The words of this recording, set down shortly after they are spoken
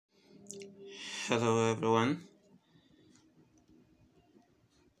Hello everyone.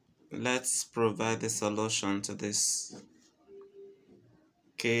 Let's provide the solution to this.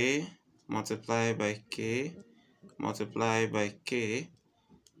 K multiplied by K multiplied by K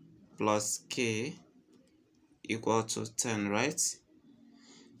plus K equal to 10, right?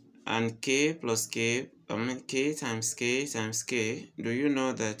 And K plus K, K times K times K, do you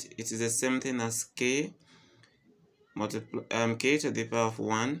know that it is the same thing as K K to the power of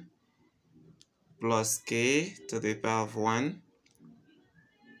 1 plus K to the power of 1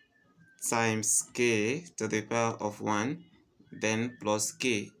 times K to the power of 1 then plus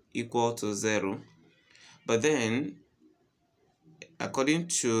K equal to 0. But then, according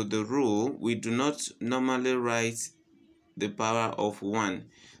to the rule, we do not normally write the power of 1,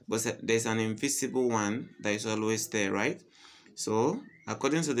 but there's an invisible one that is always there, right? So,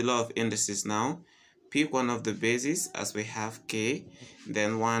 according to the law of indices now, pick one of the bases as we have K,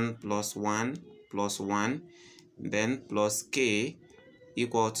 then 1 plus 1 plus 1, then plus K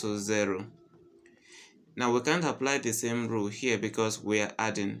equal to 0. Now we can't apply the same rule here because we are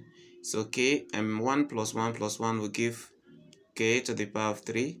adding. So K 1 plus 1 plus 1 will give K to the power of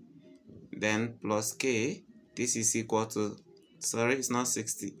 3. Then plus K, this is equal to, sorry, it's not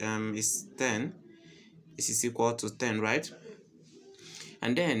 60, it's 10. This is equal to 10, right?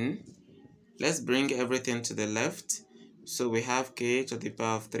 And then let's bring everything to the left. So we have K to the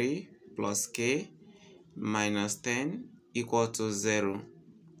power of 3 plus K minus 10 equal to 0,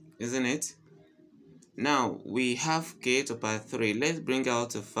 isn't it? Now we have K to the power 3. Let's bring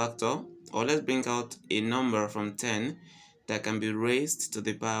out a factor, or let's bring out a number from 10 that can be raised to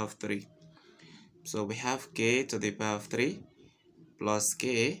the power of 3. So we have K to the power of 3 plus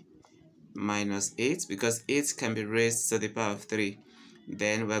K minus 8, because 8 can be raised to the power of 3.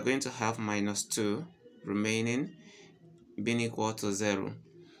 Then we're going to have minus 2 remaining, being equal to 0,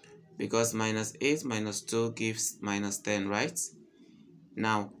 because minus 8 minus 2 gives minus 10, right?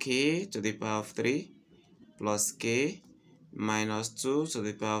 Now K to the power of 3 plus K minus 2 to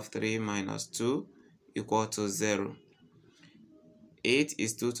the power of 3 minus 2 equal to 0. 8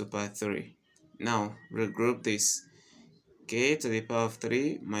 is 2 to the power 3. Now regroup this. K to the power of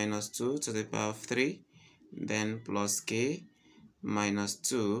 3 minus 2 to the power of 3, then plus K minus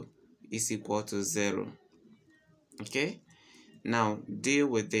 2 is equal to 0. Okay? Now deal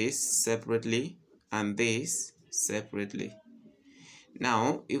with this separately and this separately.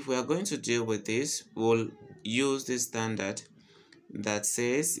 Now, if we are going to deal with this, we'll use the standard that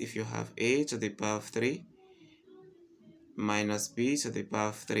says if you have A to the power of 3 minus B to the power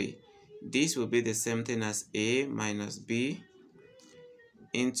of 3, this will be the same thing as A minus B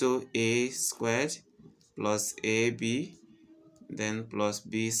into A squared plus AB then plus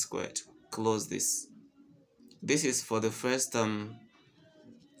B squared. Close this. This is for the first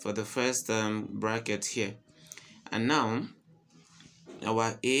bracket here. And now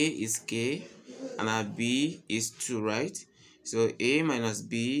our A is K and our B is 2, right? So A minus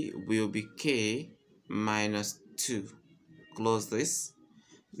B will be K minus 2. Close this.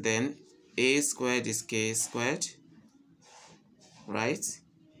 Then A squared is K squared, right?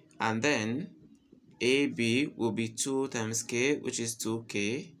 And then AB will be 2 times K, which is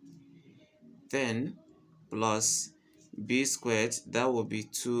 2K. Then plus B squared, that will be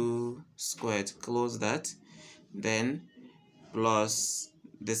 2 squared. Close that. Then plus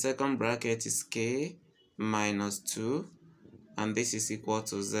the second bracket is K minus 2, and this is equal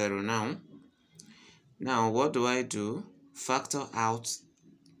to 0 now what do? Factor out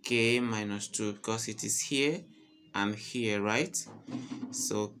K minus 2 because it is here and here, right?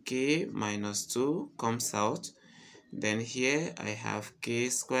 So K minus 2 comes out. Then here I have K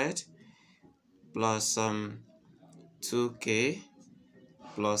squared plus 2K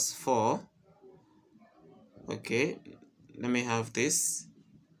plus 4. Okay, let me have this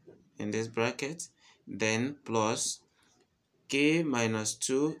in this bracket, then plus K minus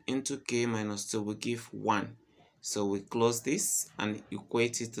 2 into K minus 2 will give 1. So we close this and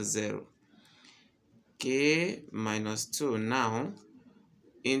equate it to 0. K minus 2 now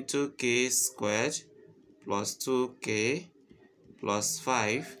into K squared plus 2K plus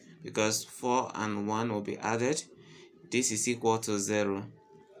 5, because 4 and 1 will be added. This is equal to 0.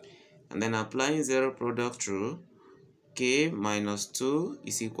 And then applying 0 product rule, K minus 2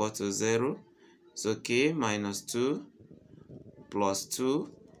 is equal to 0. So K minus 2 plus 2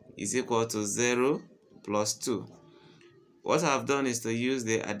 is equal to 0 plus 2. What I've done is to use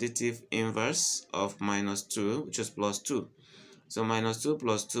the additive inverse of minus 2, which is plus 2. So minus 2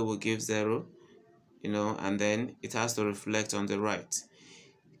 plus 2 will give 0, and then it has to reflect on the right.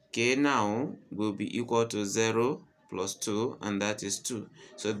 K now will be equal to 0 plus 2, and that is 2.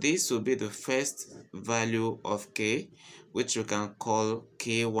 So this will be the first value of k, which we can call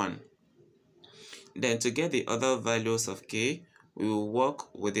k1. Then to get the other values of k, we will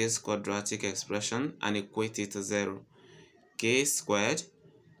work with this quadratic expression and equate it to 0. K squared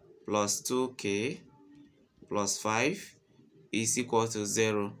plus 2k plus 5 is equal to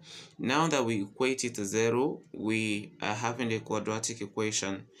 0. Now that we equate it to 0, we are having the quadratic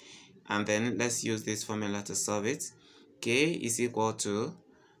equation. And then let's use this formula to solve it. K is equal to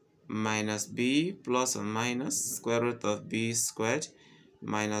minus b plus or minus square root of b squared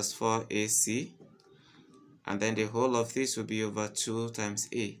minus 4ac. And then the whole of this will be over 2 times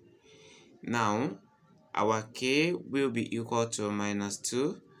a. Now, our k will be equal to minus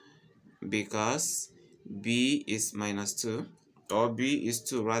 2 because b is minus 2, or b is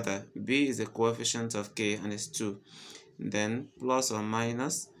 2 rather. B is the coefficient of k and it's 2. Then plus or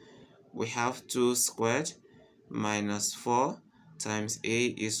minus, we have 2 squared minus 4 times a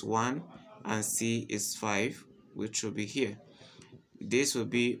is 1 and c is 5, which will be here. This will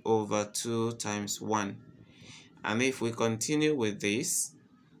be over 2 times 1. And if we continue with this,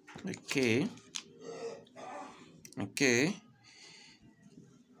 okay,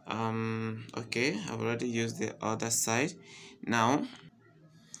 I've already used the other side. Now,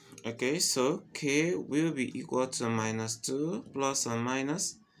 okay, so k will be equal to minus 2 plus or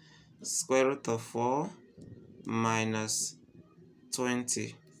minus square root of 4 minus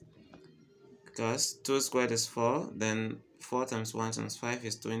 20, because 2 squared is 4, then 4 times 1 times 5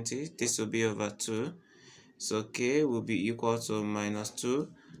 is 20. This will be over 2. So k will be equal to minus 2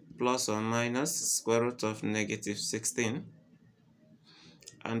 plus or minus square root of negative 16.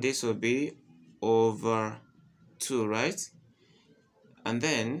 And this will be over 2, right? And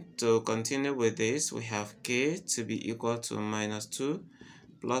then to continue with this, we have k to be equal to minus 2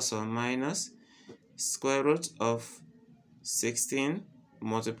 plus or minus square root of 16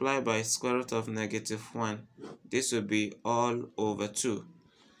 multiplied by square root of negative 1. This will be all over 2.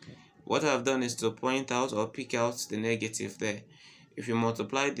 What I've done is to point out or pick out the negative there. If you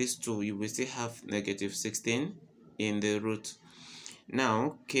multiply these two, you will still have negative 16 in the root.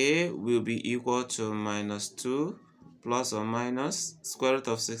 Now, k will be equal to minus 2 plus or minus square root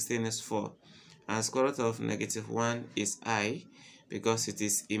of 16 is 4. And square root of negative 1 is I, because it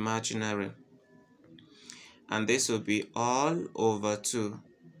is imaginary. And this will be all over 2.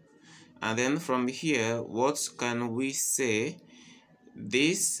 And then from here, what can we say?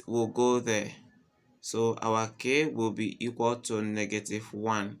 This will go there. So our k will be equal to negative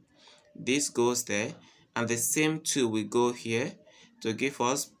 1. This goes there. And the same 2 will go here to give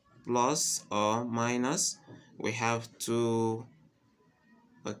us plus or minus. We have to,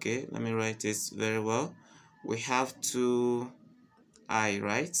 okay, let me write this very well. We have 2i,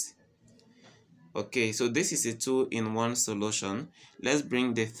 right? Okay, so this is a 2-in-1 solution. Let's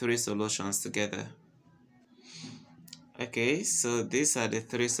bring the 3 solutions together. Okay, so these are the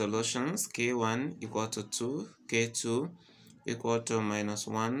 3 solutions. K1 equal to 2, K2 equal to minus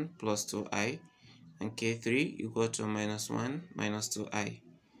 1 plus 2i, and K3 equal to minus 1 minus 2i.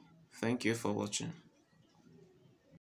 Thank you for watching.